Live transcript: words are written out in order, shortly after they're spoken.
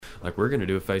like we're going to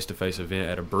do a face-to-face event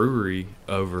at a brewery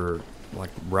over like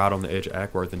right on the edge of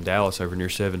Ackworth in Dallas over near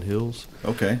Seven Hills.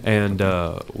 Okay. And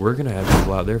we're going to have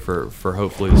people out there for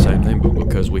hopefully the same thing, but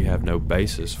because we have no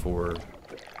basis for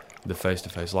the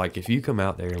face-to-face. Like if you come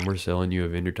out there and we're selling you a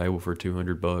vendor table for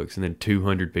 $200 and then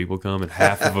 200 people come and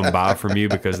half of them buy from you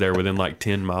because they're within like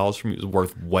 10 miles from you, it's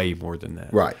worth way more than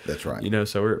that. Right. That's right. You know,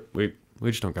 so we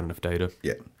just don't got enough data.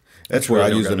 Yeah. That's where I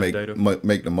don't usually got enough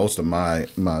make the most of my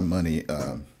money.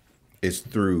 It's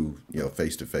through,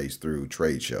 face-to-face through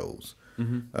trade shows.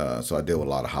 So I deal with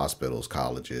a lot of hospitals,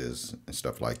 colleges, and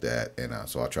stuff like that. And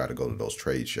so I try to go to those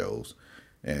trade shows.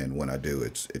 And when I do,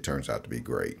 it turns out to be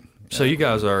great. So you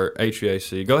guys are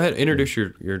HVAC. Go ahead, introduce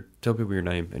tell people your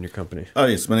name and your company. Oh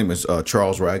yes, my name is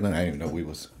Charles Ragland. I didn't even know we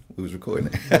was recording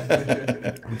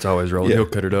it. It's always rolling. Yeah. He'll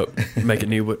cut it up, make it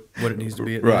need what it needs to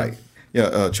be. At Right.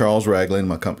 Yeah, Charles Ragland.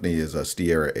 My company is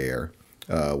Stiera Air.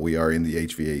 We are in the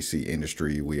HVAC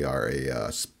industry. We are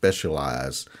a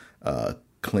specialized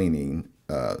cleaning.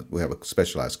 We have a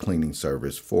specialized cleaning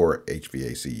service for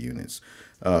HVAC units.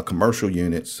 Commercial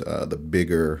units, the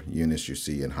bigger units you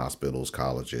see in hospitals,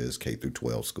 colleges, K through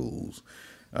 12 schools.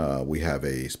 We have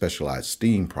a specialized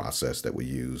steam process that we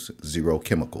use, zero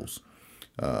chemicals.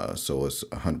 So it's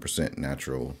 100%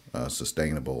 natural,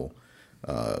 sustainable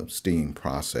steam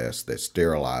process that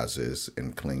sterilizes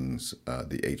and cleans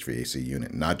the HVAC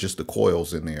unit, not just the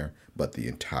coils in there, but the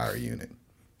entire unit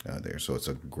there. So it's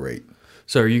a great.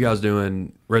 So are you guys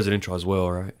doing residential as well,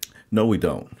 right? No, we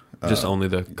don't. Just only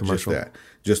the commercial?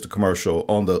 Just the commercial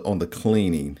on the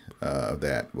cleaning of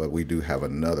that. But we do have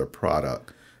another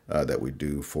product that we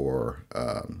do for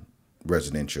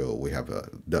residential. We have a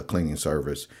duct cleaning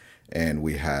service, and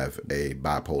we have a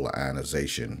bipolar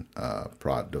ionization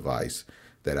product device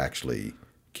that actually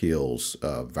kills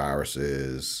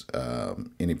viruses,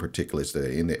 any particulates that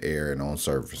are in the air and on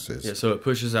surfaces. Yeah, so it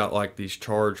pushes out like these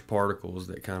charged particles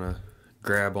that kind of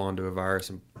grab onto a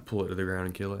virus and pull it to the ground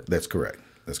and kill it. That's correct.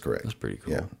 That's pretty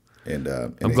cool. Yeah. And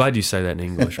I'm glad you say that in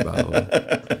English, by the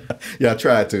way. Yeah, I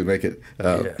tried to make it,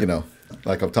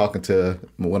 like I'm talking to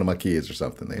one of my kids or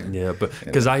something there. Yeah, but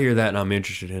because I hear that and I'm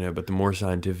interested in it, but the more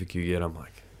scientific you get, I'm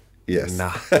like, yes.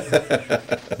 Nah.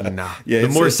 Yeah, the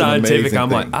more it's an scientific, amazing I'm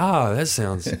like, thing. that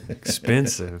sounds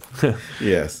expensive.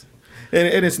 Yes.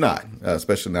 And it's not,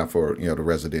 especially not for, the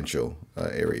residential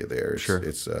area there. Sure.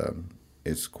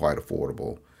 It's quite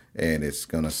affordable. And it's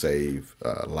going to save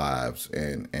lives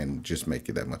and just make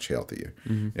you that much healthier.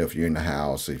 If you're in the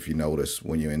house, if you notice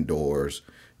when you're indoors,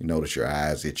 you notice your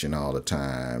eyes itching all the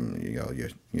time,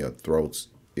 your throat's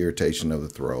irritation of the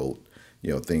throat,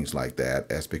 things like that.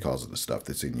 That's because of the stuff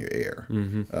that's in your air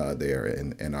there.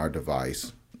 And our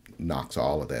device knocks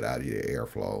all of that out of your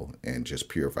airflow and just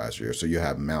purifies your air. So you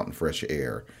have mountain fresh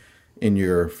air in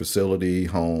your facility,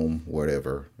 home,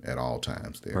 whatever, at all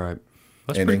times there. Right.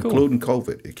 That's and pretty including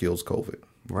COVID. It kills COVID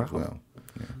Wow. as well.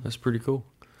 Yeah. That's pretty cool.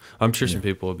 I'm sure some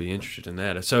people will be interested in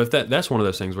that. So if that's one of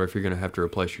those things where if you're going to have to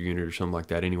replace your unit or something like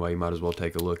that anyway, you might as well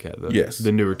take a look at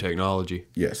the newer technology.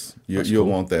 Yes. That's You'll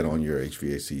cool. want that on your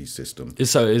HVAC system.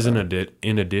 So isn't it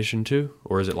in addition to,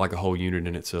 or is it like a whole unit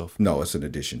in itself? No, it's an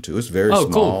addition to. It's very Oh,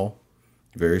 small, cool.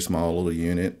 very small little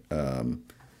unit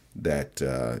that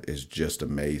is just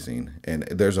amazing. And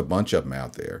there's a bunch of them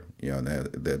out there.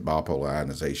 That bipolar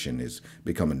ionization is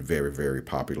becoming very, very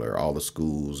popular. All the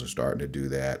schools are starting to do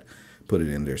that, put it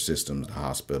in their systems, the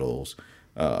hospitals.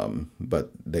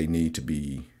 But they need to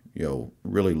be,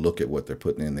 really look at what they're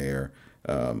putting in there.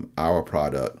 Our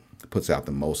product puts out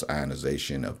the most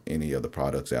ionization of any of the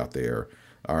products out there.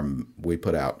 We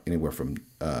put out anywhere from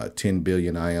 10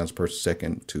 billion ions per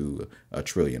second to 1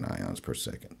 trillion ions per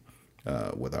second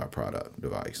with our product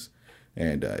device.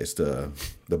 And it's the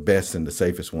best and the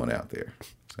safest one out there.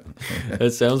 So.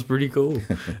 That sounds pretty cool.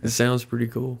 It sounds pretty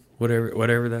cool.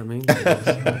 Whatever that means.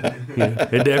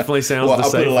 It definitely sounds Well, the I'll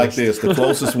safest. put it like this. The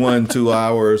closest one to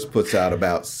ours puts out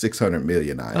about 600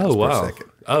 million ions per second.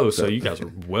 Oh, so you guys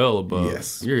are well above.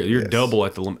 Yes. You're Yes. double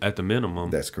at the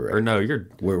minimum. That's correct. Or no, you're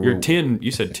We're 10.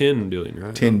 You said 10 billion,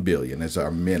 right? 10 billion is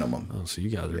our minimum. Oh, so you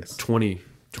guys are Yes. 20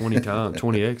 times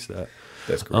 20x that.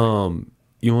 That's correct.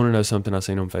 You want to know something I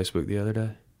seen on Facebook the other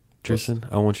day, Tristan?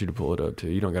 I want you to pull it up too.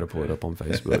 You don't got to pull it up on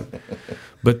Facebook,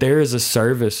 but there is a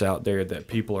service out there that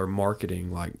people are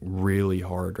marketing like really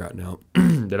hard right now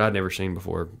that I'd never seen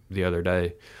before the other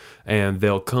day, and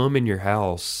they'll come in your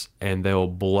house and they'll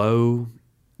blow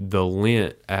the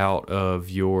lint out of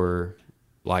your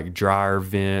like dryer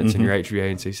vents and your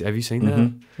HVAC. Have you seen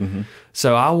that? Mm-hmm.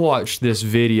 So I watched this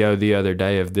video the other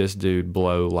day of this dude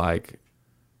blow like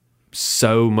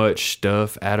so much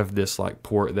stuff out of this like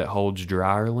port that holds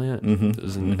dryer lint. It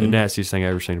was the nastiest thing I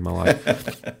ever seen in my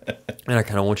life. And I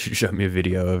kind of want you to show me a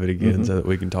video of it again so that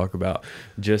we can talk about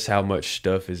just how much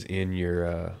stuff is in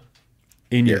your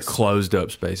Yes. closed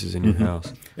up spaces in your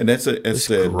house. And that's the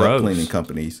duct gross. cleaning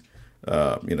companies.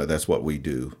 That's what we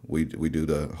do. We do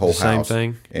the whole Same house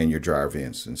thing? and your dryer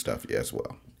vents and stuff. Yeah, as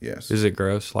well. Yes. Is it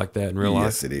gross like that in real life?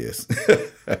 Yes, it is.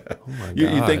 Oh my You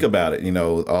God. think about it.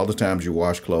 All the times you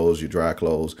wash clothes, you dry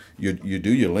clothes, you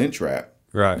do your lint trap.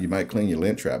 Right. You might clean your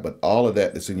lint trap, but all of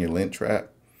that that's in your lint trap,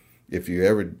 if you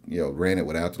ever ran it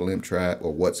without the lint trap,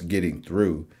 or what's getting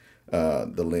through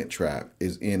the lint trap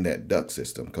is in that duct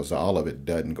system, because all of it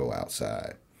doesn't go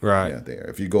outside. Right. Out there.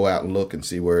 If you go out and look and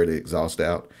see where it exhausts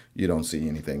out, you don't see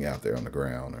anything out there on the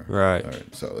ground. Right.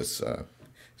 So it's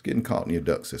getting caught in your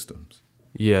duct systems.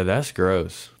 Yeah, that's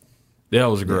gross. That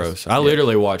was gross. I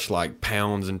literally watched like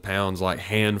pounds and pounds, like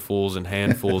handfuls and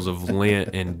handfuls of lint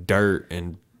and dirt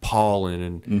and pollen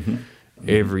and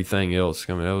everything else.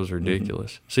 I mean, that was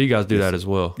ridiculous. So you guys do that as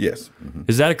well? Yes.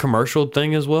 Is that a commercial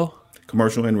thing as well?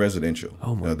 Commercial and residential.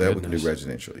 Oh, my That we can do goodness.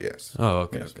 residential, yes. Oh,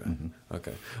 okay. Yes. Okay.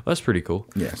 Okay. Well, that's pretty cool.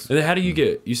 Yes. And then how do you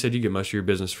get, you said you get most of your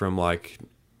business from like,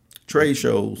 Trade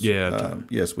shows. Yeah.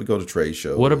 Yes, we go to trade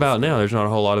shows. what about now? There's not a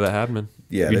whole lot of that happening.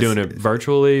 Yeah, You're doing that's- it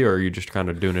virtually or are you just kind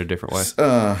of doing it a different way?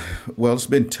 Well, it's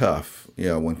been tough.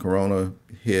 When Corona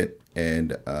hit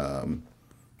and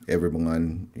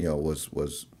everyone,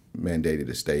 was mandated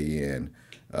to stay in.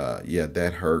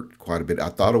 That hurt quite a bit. I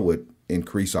thought it would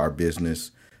increase our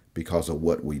business because of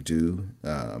what we do.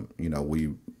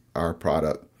 Our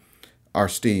product, our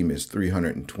steam is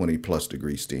 320 plus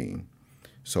degree steam.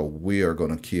 So we are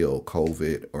going to kill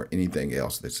COVID or anything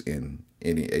else that's in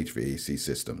any HVAC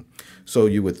system. So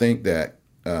you would think that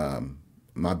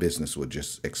my business would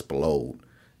just explode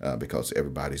because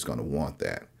everybody's going to want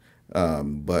that.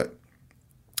 But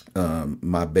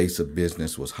my base of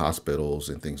business was hospitals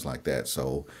and things like that.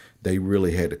 So they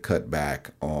really had to cut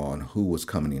back on who was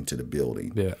coming into the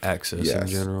building. Yeah, access in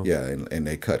general. Yeah, and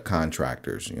they cut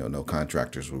contractors. No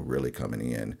contractors were really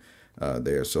coming in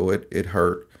there. So it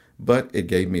hurt, but it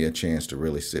gave me a chance to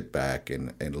really sit back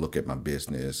and look at my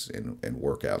business and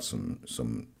work out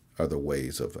some other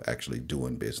ways of actually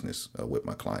doing business with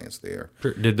my clients there.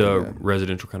 Did the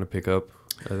residential kind of pick up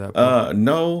at that point?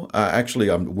 No,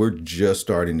 actually, we're just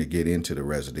starting to get into the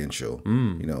residential,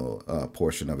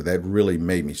 portion of it. That really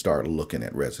made me start looking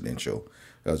at residential,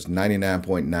 because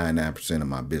 99.99% of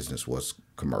my business was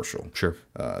commercial. Sure.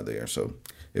 There, so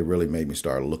it really made me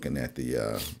start looking at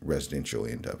the residential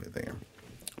end of it there.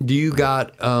 Do you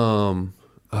got oh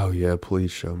yeah,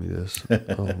 please show me this.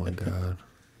 Oh my God.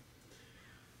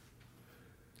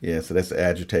 Yeah, so that's the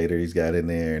agitator he's got in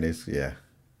there, and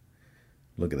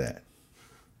look at that.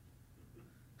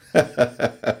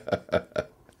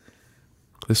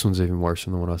 This one's even worse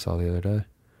than the one I saw the other day.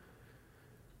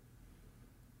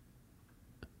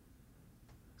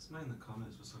 Somebody in the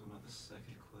comments was talking about the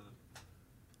second clip.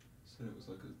 Said it was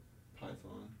like a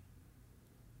python.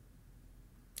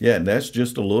 Yeah, and that's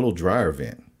just a little dryer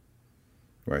vent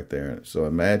right there. So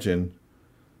imagine,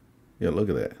 look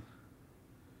at that.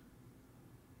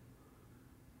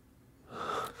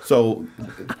 So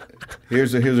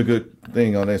here's a good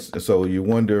thing on this. So you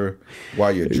wonder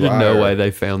why your There's dryer. no way they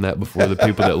found that before the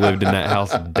people that lived in that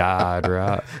house died,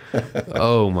 right?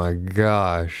 Oh my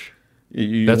gosh.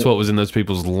 That's what was in those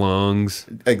people's lungs.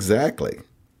 Exactly.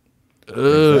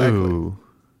 Ooh.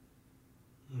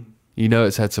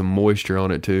 It's had some moisture on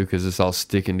it too because it's all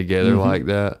sticking together like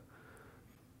that.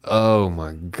 Oh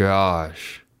my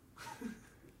gosh.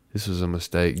 This was a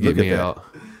mistake. Get Look at me that. out.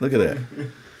 Look at that.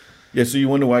 Yeah, so you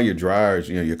wonder why your dryers,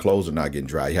 your clothes are not getting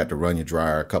dry. You have to run your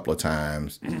dryer a couple of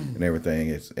times and everything.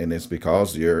 It's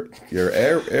because your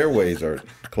airways are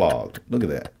clogged. Look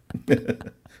at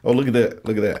that. Oh, look at that.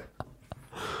 Look at that.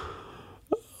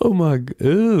 Oh my,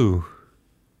 ooh.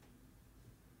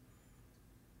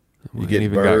 You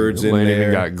get birds in there.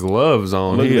 Even got gloves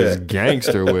on. Look He at is that.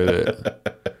 gangster with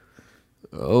it.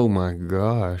 Oh my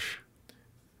gosh.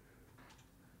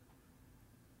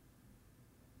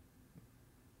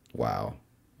 Wow.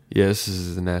 Yeah, this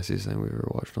is the nastiest thing we've ever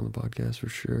watched on the podcast for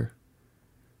sure.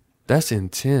 That's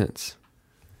intense.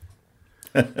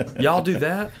 Y'all do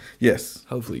that? Yes.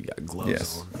 Hopefully you got gloves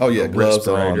Yes. on. Oh, yeah, A gloves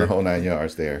on, respirator. the whole 9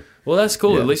 yards there. Well, that's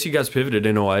cool. Yeah. At least you guys pivoted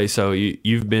in a way. So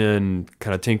you've been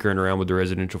kind of tinkering around with the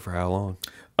residential for how long?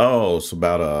 Oh, it's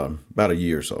about a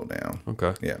year or so now.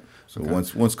 Okay. Yeah. So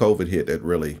once COVID hit, that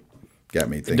really got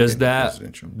me thinking. Does that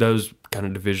residential. those kind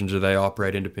of divisions, do they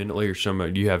operate independently, or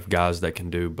do you have guys that can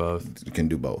do both? You can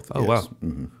do both. Oh yes. wow,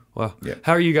 Mm-hmm. wow. Yeah.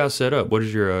 How are you guys set up? What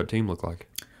does your team look like?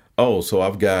 Oh, so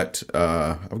I've got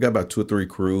about 2 or 3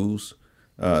 crews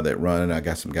that run, and I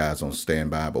got some guys on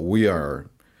standby. But we're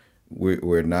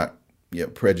not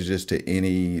prejudice to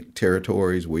any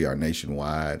territories. We are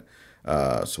nationwide.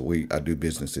 I do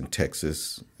business in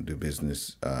Texas, I do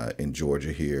business in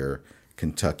Georgia here,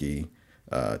 Kentucky,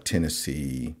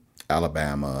 Tennessee,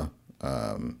 Alabama.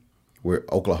 We're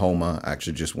Oklahoma. I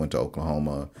actually just went to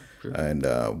Oklahoma, and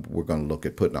we're going to look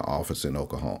at putting an office in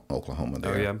Oklahoma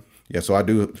there. Oh, yeah. Yeah, so I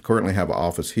do currently have an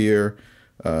office here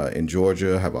in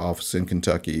Georgia, have an office in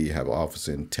Kentucky, have an office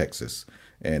in Texas,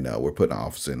 and we're putting an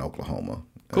office in Oklahoma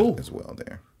as well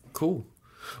there. Cool.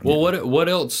 Well, what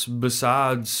else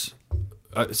besides?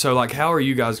 So, like, how are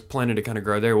you guys planning to kind of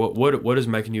grow there? What is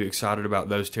making you excited about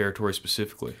those territories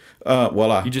specifically?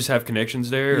 You just have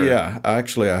connections there? Or? Yeah, I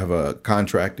have a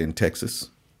contract in Texas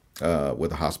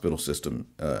with a hospital system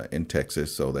in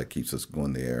Texas, so that keeps us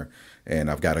going there. And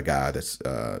I've got a guy that's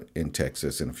in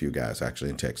Texas and a few guys actually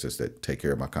in Texas that take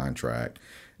care of my contract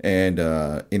and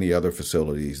any other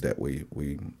facilities that we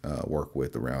work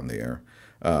with around there.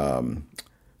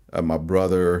 My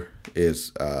brother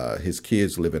his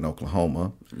kids live in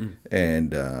Oklahoma,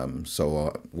 and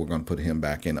so we're going to put him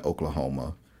back in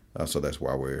Oklahoma. So that's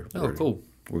why we're cool.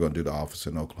 We're going to do the office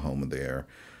in Oklahoma there.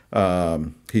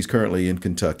 He's currently in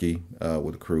Kentucky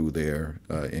with a crew there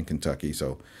in Kentucky,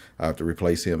 so I have to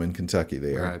replace him in Kentucky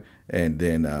there. Right. And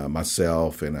then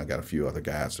myself and I got a few other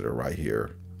guys that are right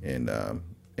here in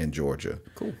Georgia.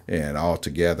 Cool. And all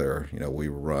together, we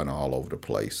run all over the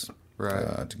place.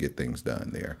 Right. To get things done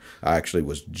there. I actually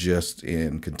was just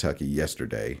in Kentucky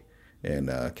yesterday and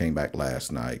came back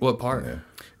last night. What part?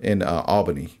 In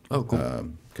Albany, oh, cool.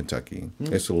 Kentucky.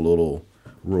 Mm-hmm. It's a little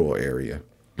rural area.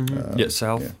 Mm-hmm.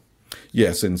 South? Yeah.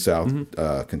 Yes, in South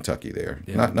Kentucky there.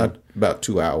 Yeah, not about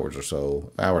 2 hours or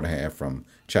so, hour and a half from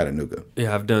Chattanooga.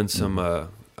 Yeah, I've done some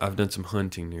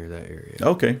hunting near that area.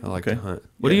 Okay. I like to hunt.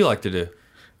 What do you like to do?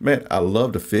 Man, I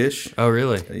love to fish. Oh,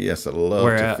 really? Yes, I love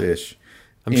to fish.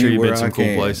 I'm sure you've been some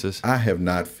cool places. I have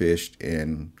not fished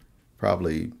in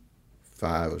probably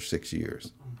 5 or 6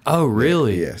 years. Oh,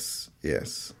 really? Yes.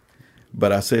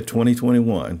 But I said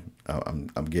 2021.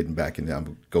 I'm getting back in there.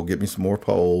 I'm go get me some more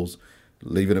poles,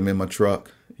 leaving them in my truck.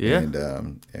 Yeah. And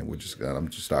I'm just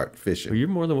start fishing. Well, you're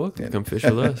more than welcome to come fish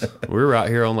with us. We're right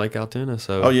here on Lake Altoona,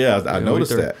 so. Oh yeah, I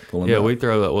noticed that. We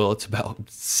throw that. Well, it's about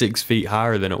 6 feet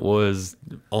higher than it was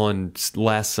on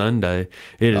last Sunday.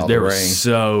 There was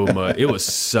so much. It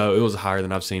was higher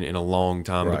than I've seen in a long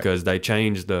time because they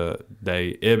changed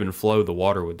they ebb and flow the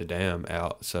water with the dam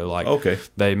out. So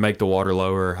they make the water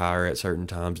lower or higher at certain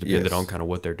times depending on kind of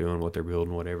what they're doing, what they're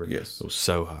building, whatever. Yes. It was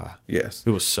so high. Yes.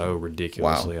 It was so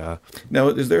ridiculously high. Now,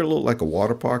 is there a little like a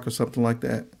water park or something like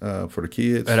that for the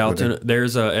kids? At Altoona,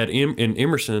 there's in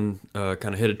Emerson, kind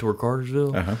of headed toward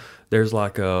Cartersville. Uh-huh. There's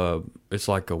it's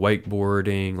like a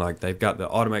wakeboarding. Like they've got the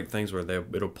automatic things where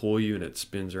it'll pull you and it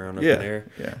spins around up in there.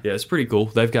 Yeah, it's pretty cool.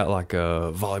 They've got like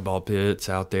volleyball pits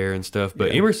out there and stuff.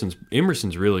 But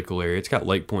Emerson's really cool area. It's got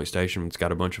Lake Point Station. It's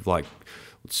got a bunch of like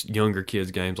younger kids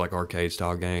games like arcade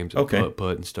style games, and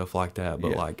putt and stuff like that.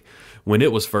 But like when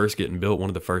it was first getting built, one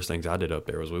of the first things I did up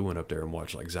there was we went up there and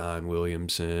watched like Zion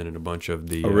Williamson and a bunch of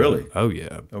the play.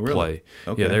 Okay.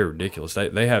 Yeah, they're ridiculous.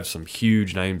 They have some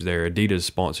huge names there. Adidas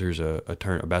sponsors a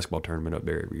basketball tournament up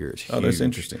there every year. It's huge. Oh, that's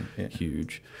interesting. Yeah.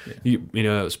 Huge. Yeah.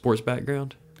 You sports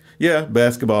background? Yeah,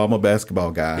 basketball. I'm a basketball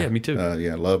guy. Yeah, me too.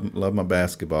 Love my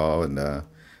basketball and.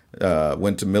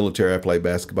 Went to military. I played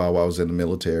basketball while I was in the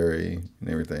military and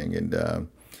everything, and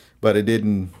but it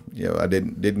didn't. I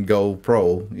didn't go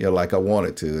pro. Like I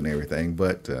wanted to and everything.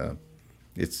 But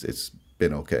it's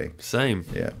been okay. Same.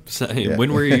 Yeah. Same. Yeah.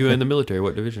 When were you in the military?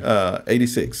 What division?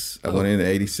 86. I went in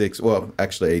 86. Well,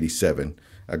 actually 87.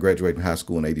 I graduated from high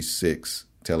school in 86.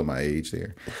 Telling my age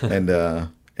there,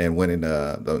 and went in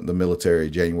the military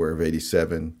January of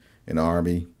 87 in the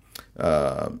Army.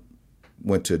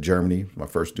 Went to Germany, my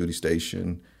first duty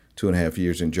station, 2.5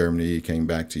 years in Germany, came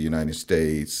back to the United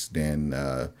States, then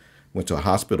went to a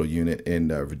hospital unit in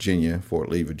Virginia, Fort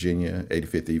Lee, Virginia,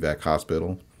 85th EVAC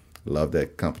Hospital. Loved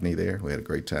that company there. We had a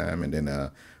great time. And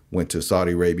then went to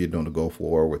Saudi Arabia during the Gulf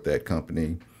War with that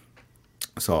company.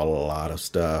 Saw a lot of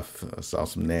stuff. Saw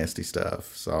some nasty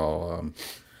stuff.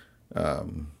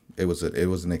 It was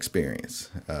an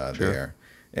experience there.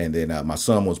 And then my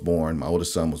son was born. My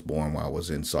oldest son was born while I was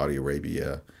in Saudi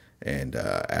Arabia. And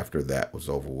after that was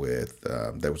over with,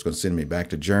 they was going to send me back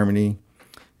to Germany.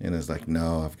 And I was like,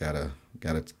 no, I've got a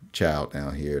child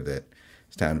down here that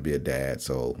it's time to be a dad.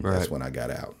 So that's when I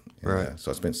got out. And,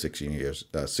 so I spent 6 years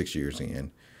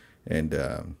in. And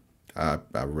I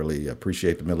really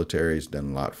appreciate the military. It's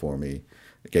done a lot for me.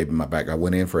 It gave me my background. I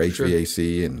went in for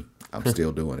HVAC, and I'm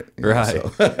still doing it. Right.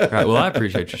 So. Right. Well, I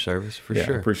appreciate your service for Yeah,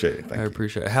 sure. I appreciate it. Thank I you.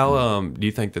 appreciate it. How do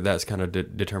you think that that's kind of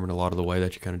determined a lot of the way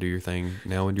that you kind of do your thing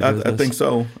now in your business? I think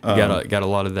so. You got a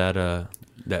lot of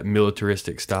that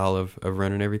militaristic style of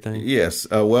running everything. Yes.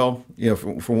 Well,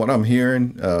 from what I'm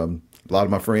hearing, a lot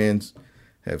of my friends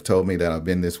have told me that I've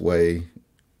been this way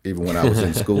even when I was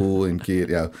in school and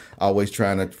kid. Always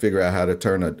trying to figure out how to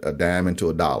turn a dime into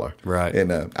a dollar. Right.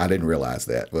 And I didn't realize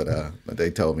that, but they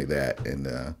told me that,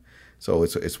 and so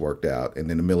it's worked out. And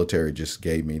then the military just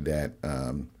gave me that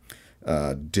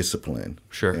discipline.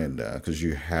 Sure. And because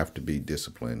you have to be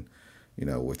disciplined,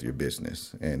 with your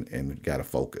business and got to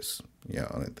focus,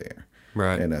 on it there.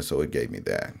 Right. And so it gave me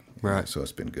that. Right. So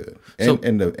it's been good. So-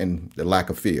 And the lack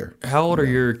of fear. How old are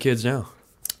your kids now?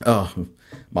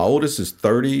 My oldest is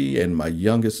 30 and my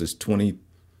youngest is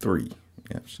 23.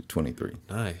 Yeah, she's 23.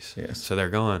 Nice. Yes. So they're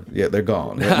gone. Yeah, they're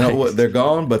gone. Nice. No, they're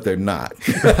gone, but they're not.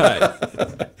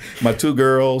 Right. My two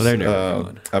girls, Well, they're never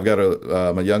gone. I've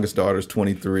got my youngest daughter's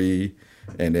 23,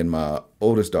 and then my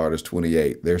oldest daughter's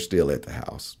 28. They're still at the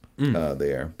house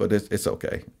there, but it's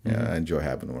okay. I enjoy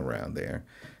having them around there.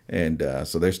 And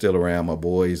so they're still around. My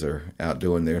boys are out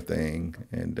doing their thing,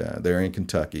 and they're in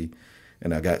Kentucky.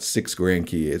 And I got 6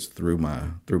 grandkids through my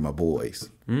boys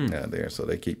there, so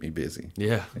they keep me busy.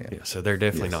 Yeah. So they're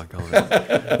definitely not gone.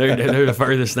 they're the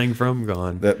furthest thing from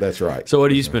gone. That's right. So what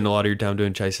do you spend a lot of your time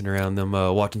doing? Chasing around them,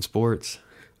 watching sports?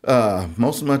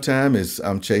 Most of my time is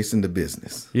I'm chasing the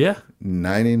business. Yeah.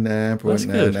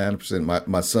 99.99%.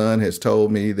 My son has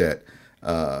told me that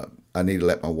I need to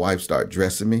let my wife start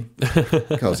dressing me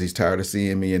because he's tired of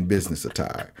seeing me in business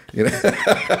attire.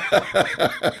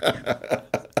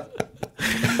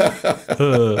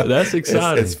 That's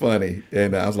exciting. It's funny.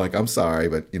 And I was like, I'm sorry,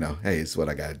 but hey, it's what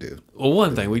I got to do. Well,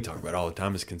 one thing we talk about all the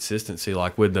time is consistency.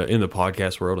 Like in the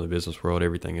podcast world, in the business world,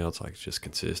 everything else, like it's just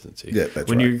consistency. Yeah, that's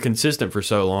when right. you're consistent for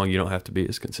so long, you don't have to be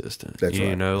as consistent. That's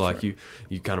right. Like you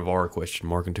kind of are a question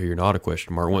mark until you're not a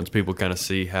question mark. Once people kind of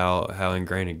see how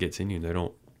ingrained it gets in you, they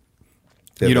don't.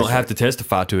 You don't have to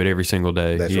testify to it every single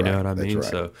day. That's you know right. what I That's mean? right.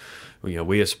 So,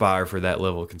 we aspire for that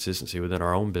level of consistency within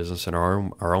our own business and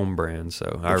our own brand.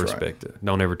 So I That's respect it.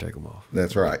 Don't ever take them off.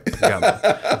 That's right.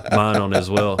 Got mine on as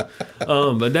well.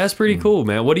 But that's pretty cool,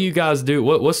 man. What do you guys do?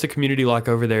 What's the community like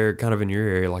over there, kind of in your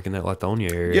area, like in that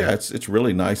Lithonia area? Yeah, it's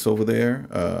really nice over there.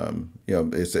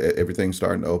 It's everything's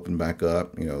starting to open back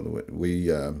up. We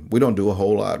don't do a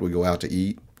whole lot. We go out to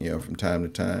eat, from time to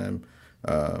time.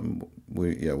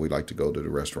 We like to go to the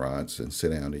restaurants and sit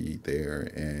down to eat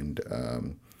there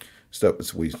and stuff.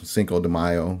 Cinco de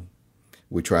Mayo.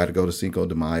 We tried to go to Cinco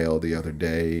de Mayo the other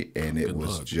day, and it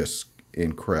was just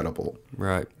incredible.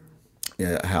 Right.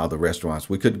 Yeah, how the restaurants,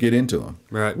 we couldn't get into them.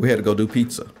 Right. We had to go do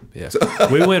pizza. Yeah.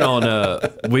 we went on the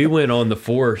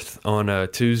 4th on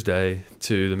Tuesday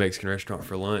to the Mexican restaurant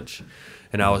for lunch,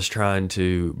 and I was trying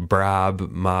to bribe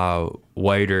my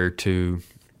waiter to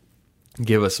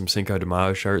give us some Cinco de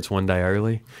Mayo shirts one day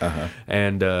early.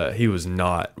 And he was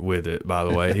not with it, by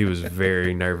the way. He was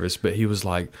very nervous, but he was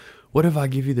like, what if I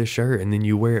give you this shirt and then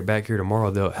you wear it back here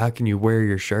tomorrow, though? How can you wear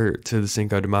your shirt to the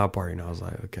Cinco de Mayo party? And I was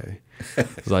like, okay. I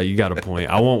was like, you got a point.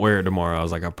 I won't wear it tomorrow. I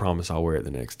was like, I promise I'll wear it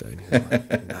the next day. And he was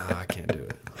like, nah, I can't do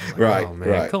it. I was like, Right, oh, man,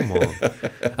 right. come on.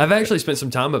 I've actually spent some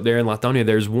time up there in Lithonia.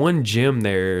 There's one gym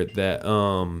there that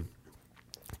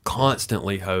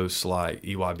constantly hosts like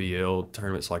EYBL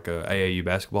tournaments, like a AAU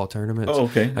basketball tournament. Oh,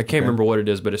 okay. I can't remember what it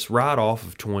is, but it's right off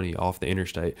of 20 off the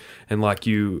interstate. And like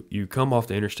you come off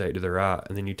the interstate to the right,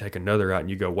 and then you take another right, and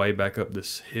you go way back up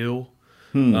this hill.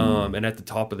 And at the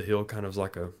top of the hill, kind of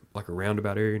like a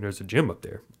roundabout area, and there's a gym up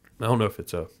there. I don't know if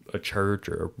it's a church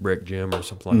or a brick gym or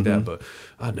something like that, but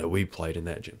I know we played in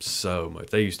that gym so much.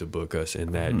 They used to book us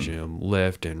in that gym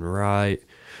left and right.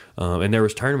 And there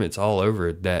was tournaments all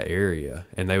over that area,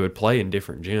 and they would play in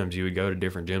different gyms. You would go to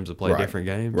different gyms to play Right. different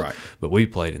games. Right. But we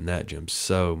played in that gym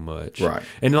so much. Right.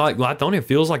 And like Lithonia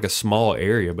feels like a small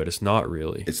area, but it's not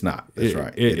really. It's not. That's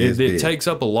right. It big. takes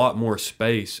up a lot more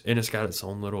space, and it's got its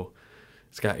own little.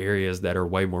 It's got areas that are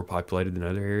way more populated than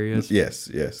other areas. Yes.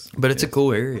 But it's a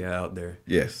cool area out there.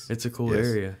 Yes. It's a cool Yes.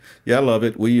 area. Yeah, I love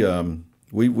it. We've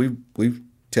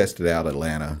tested out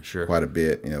Atlanta Sure. quite a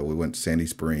bit. We went to Sandy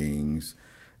Springs,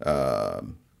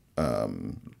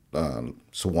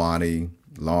 Sewanee,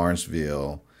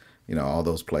 Lawrenceville, all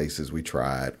those places we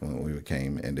tried when we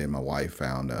came. And then my wife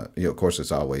found, of course,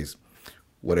 it's always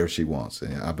whatever she wants.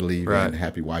 And I believe Right. in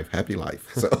happy wife, happy life.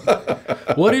 So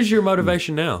What is your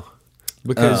motivation now?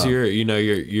 Because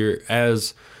you're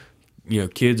as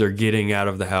kids are getting out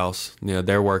of the house. They've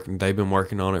been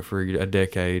working on it for a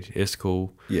decade. It's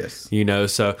cool. Yes.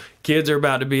 So kids are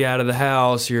about to be out of the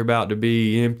house. You're about to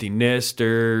be empty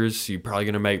nesters. You're probably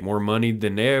going to make more money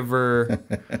than ever.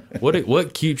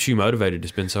 What keeps you motivated to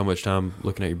spend so much time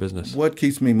looking at your business? What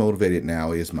keeps me motivated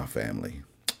now is my family.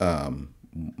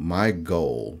 My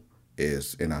goal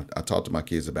is, and I talked to my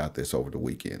kids about this over the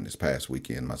weekend, this past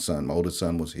weekend. My oldest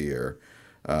son was here.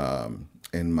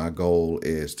 And my goal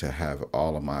is to have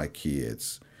all of my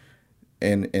kids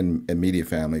and immediate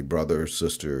family, brother,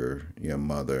 sister,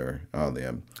 mother, all of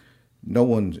them. No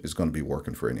one is going to be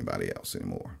working for anybody else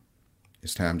anymore.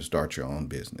 It's time to start your own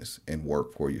business and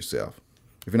work for yourself.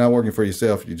 If you're not working for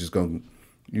yourself,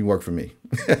 you work for me,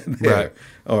 right?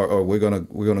 Or we're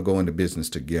gonna go into business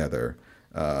together.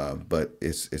 But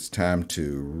it's time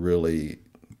to really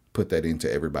put that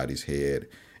into everybody's head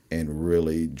and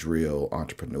really drill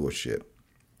entrepreneurship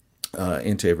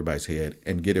into everybody's head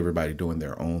and get everybody doing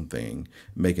their own thing,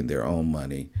 making their own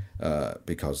money,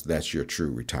 because that's your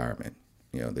true retirement.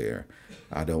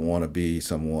 I don't want to be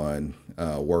someone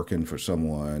working for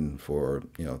someone for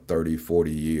 30,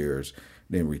 40 years,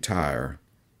 then retire,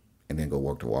 and then go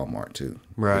work to Walmart too,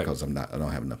 right? Because I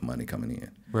don't have enough money coming in,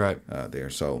 right? There,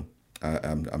 so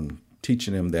I'm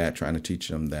teaching them that, trying to teach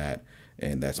them that,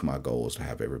 and that's my goal, is to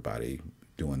have everybody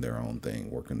doing their own thing,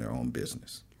 working their own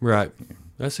business. Right.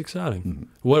 That's exciting.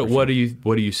 Mm-hmm.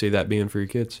 What do you see that being for your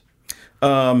kids?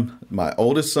 My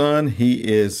oldest son, he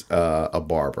is a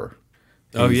barber.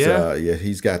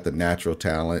 He's got the natural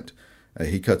talent.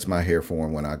 He cuts my hair for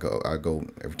him when I go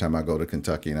every time I go to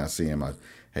Kentucky and I see him.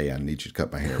 Hey, I need you to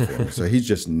cut my hair for me. So he's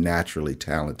just naturally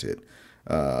talented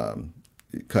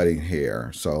cutting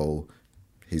hair. So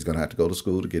he's going to have to go to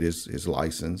school to get his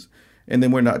license. And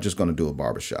then we're not just going to do a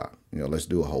barbershop. Let's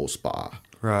do a whole spa.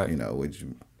 Right.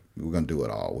 We're going to do it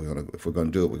all. If we're going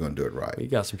to do it, we're going to do it right. You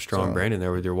got some strong branding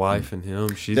there with your wife and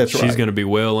him. She's right. going to be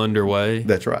well underway.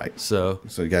 That's right. So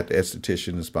you got the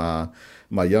esthetician, the spa.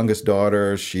 My youngest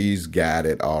daughter, she's got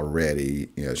it already.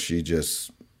 She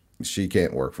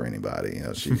can't work for anybody.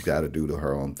 She's got to do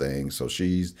her own thing. So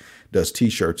she does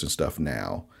T-shirts and stuff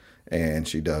now, and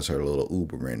she does her little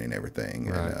Ubering and everything.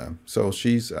 Right. And so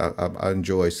I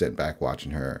enjoy sitting back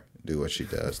watching her do what she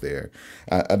does there.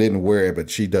 I didn't wear it, but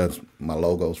she does my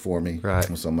logos for me. Right.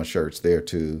 Some of my shirts there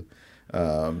too.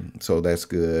 So that's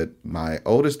good. My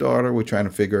oldest daughter, we're trying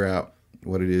to figure out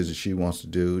what it is that she wants to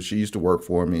do. She used to work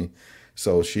for me,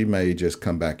 so she may just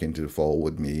come back into the fold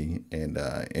with me and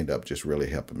end up just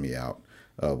really helping me out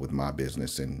with my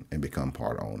business and become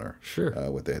part owner.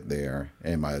 Sure. With that there.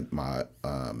 And my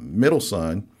middle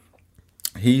son,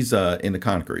 he's in the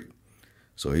concrete.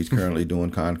 So he's currently doing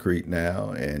concrete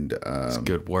now, and it's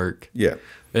good work. Yeah,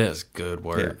 it's good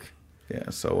work.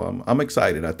 Yeah. So I'm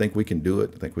excited. I think we can do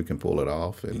it. I think we can pull it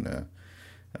off, and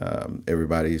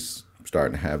everybody's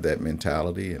starting to have that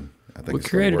mentality. And I think we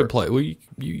created a play. Well,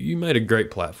 you made a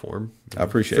great platform. I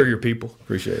appreciate for it. your people.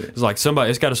 Appreciate it. It's like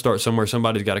it's got to start somewhere.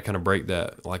 Somebody's got to kind of break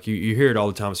that. Like you hear it all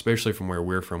the time, especially from where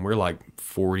we're from. We're like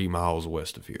 40 miles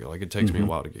west of here. Like it takes me a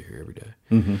while to get here every day.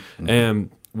 Mm-hmm. Mm-hmm.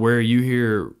 And where you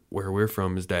hear where we're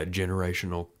from is that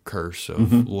generational curse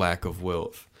of lack of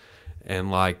wealth, and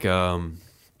like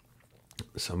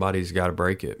somebody's got to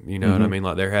break it. You know what I mean?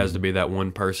 Like there has to be that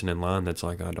one person in line that's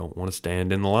like, I don't want to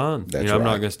stand in the line. That's I'm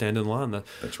not right. going to stand in the line.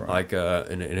 That's right. Like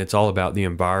and it's all about the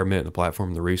environment, the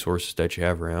platform, the resources that you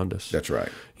have around us. That's right.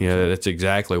 That's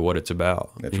exactly what it's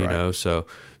about. That's right. So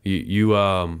you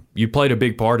played a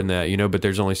big part in that, but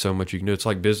there's only so much you can do. It's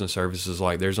like business services.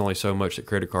 Like there's only so much that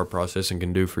credit card processing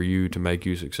can do for you to make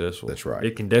you successful. That's right.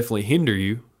 It can definitely hinder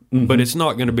you, but it's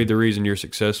not going to be the reason you're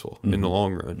successful in the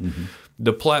long run.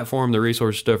 The platform, the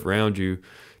resource stuff around you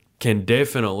can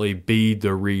definitely be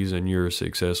the reason you're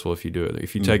successful if you do it,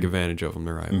 if you take advantage of them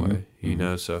the right way.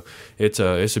 So it's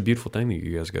a beautiful thing that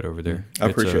you guys got over there. I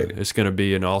appreciate it. It's going to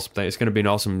be an awesome thing. It's going to be an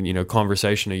awesome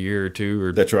conversation a year or two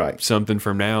or That's right. something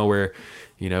from now where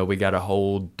we got a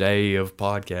whole day of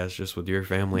podcasts just with your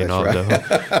family and all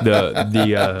That's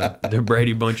the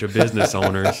Brady bunch of business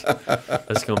owners.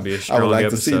 That's going to be a strong I would like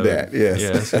episode. to see that. Yes.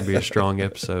 Yeah, it's going to be a strong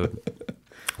episode.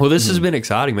 Well, this has been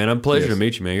exciting, man. I'm a pleasure to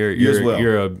meet you, man. You as well.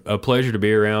 You're a pleasure to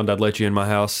be around. I'd let you in my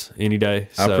house any day.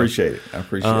 I appreciate it.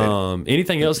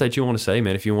 Anything else that you want to say,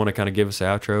 man? If you want to kind of give us an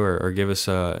outro or give us,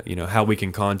 how we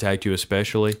can contact you,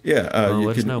 especially. Yeah,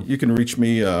 let us know. You can reach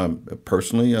me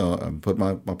personally. Put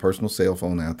my personal cell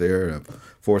phone out there,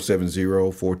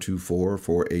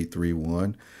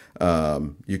 470-424-4831.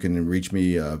 You can reach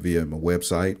me via my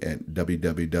website at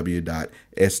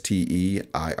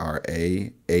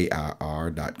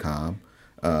www.steiraAIR.com.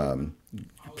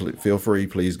 feel free.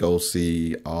 Please go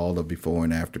see all the before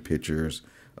and after pictures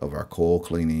of our coil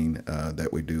cleaning that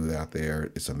we do out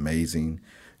there. It's amazing.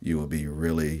 You will be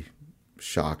really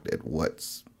shocked at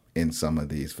what's in some of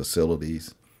these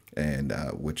facilities, and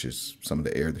which is some of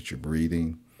the air that you're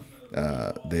breathing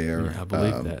there. Yeah, I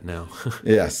believe that now.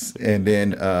 Yes, and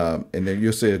then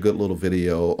you'll see a good little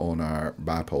video on our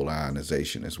bipolar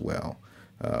ionization as well,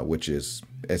 which is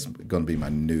it's going to be my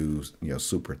new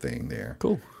super thing there.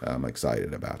 Cool. I'm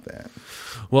excited about that.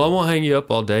 Well, I won't hang you up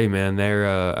all day, man.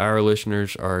 Our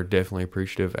listeners are definitely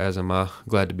appreciative, as am I.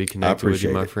 Glad to be connected with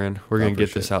you, my friend. We're going to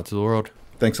get this out to the world.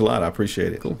 Thanks a lot. I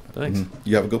appreciate it. Cool. Thanks.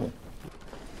 You have a good one.